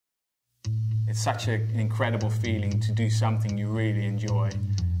It's such an incredible feeling to do something you really enjoy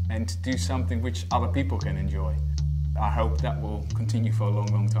and to do something which other people can enjoy. I hope that will continue for a long,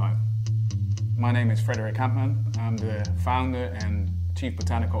 long time. My name is Frederick Hampman. I'm the founder and Chief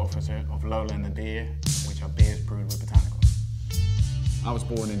Botanical Officer of Lowlander beer, which are beers brewed with botanicals. I was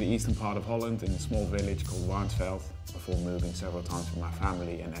born in the eastern part of Holland in a small village called Warnsveld before moving several times with my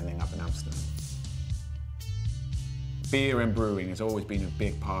family and ending up in Amsterdam. Beer and brewing has always been a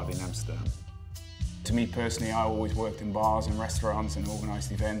big part in Amsterdam. To me personally, I always worked in bars and restaurants and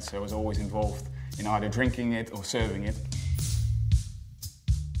organised events, so I was always involved in either drinking it or serving it.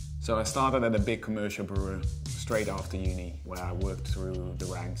 So I started at a big commercial brewer straight after uni, where I worked through the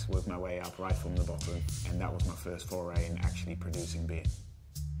ranks, worked my way up right from the bottom, and that was my first foray in actually producing beer.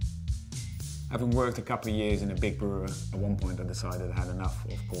 Having worked a couple of years in a big brewer, at one point I decided I had enough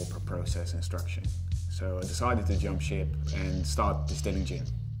of corporate process and structure. So I decided to jump ship and start distilling gin.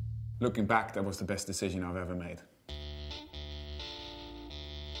 Looking back, that was the best decision I've ever made.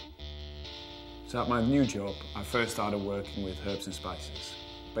 So at my new job, I first started working with herbs and spices.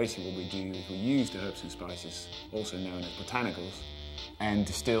 Basically what we do is we use the herbs and spices, also known as botanicals, and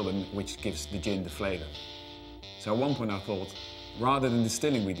distill them, which gives the gin the flavour. So at one point I thought, rather than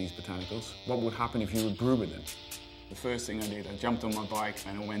distilling with these botanicals, what would happen if you would brew with them? The first thing I did, I jumped on my bike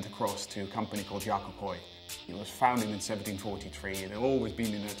and I went across to a company called Jacob Hoy. It was founded in 1743, and they've always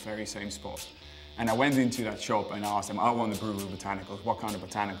been in that very same spot. And I went into that shop and asked them, I want to brew with botanicals, what kind of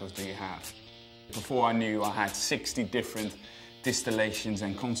botanicals do you have? Before I knew, I had 60 different distillations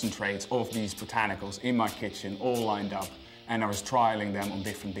and concentrates of these botanicals in my kitchen, all lined up, and I was trialling them on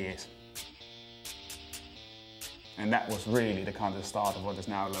different beers. And that was really the kind of start of what is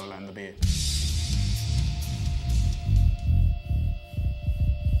now Lowlander beer.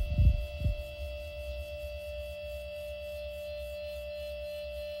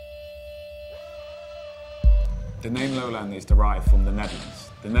 The name Lowlander is derived from the Netherlands.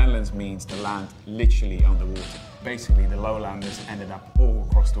 The Netherlands means the land literally underwater. Basically, the lowlanders ended up all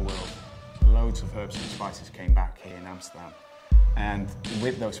across the world. Loads of herbs and spices came back here in Amsterdam. And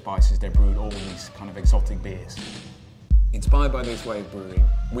with those spices, they brewed all these kind of exotic beers. Inspired by this way of brewing,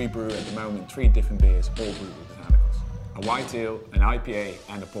 we brew at the moment 3 different beers, all brewed with botanicals. A white ale, an IPA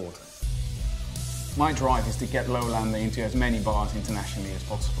and a porter. My drive is to get Lowlander into as many bars internationally as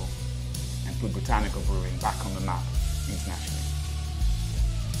possible and put botanical brewing back on the map internationally.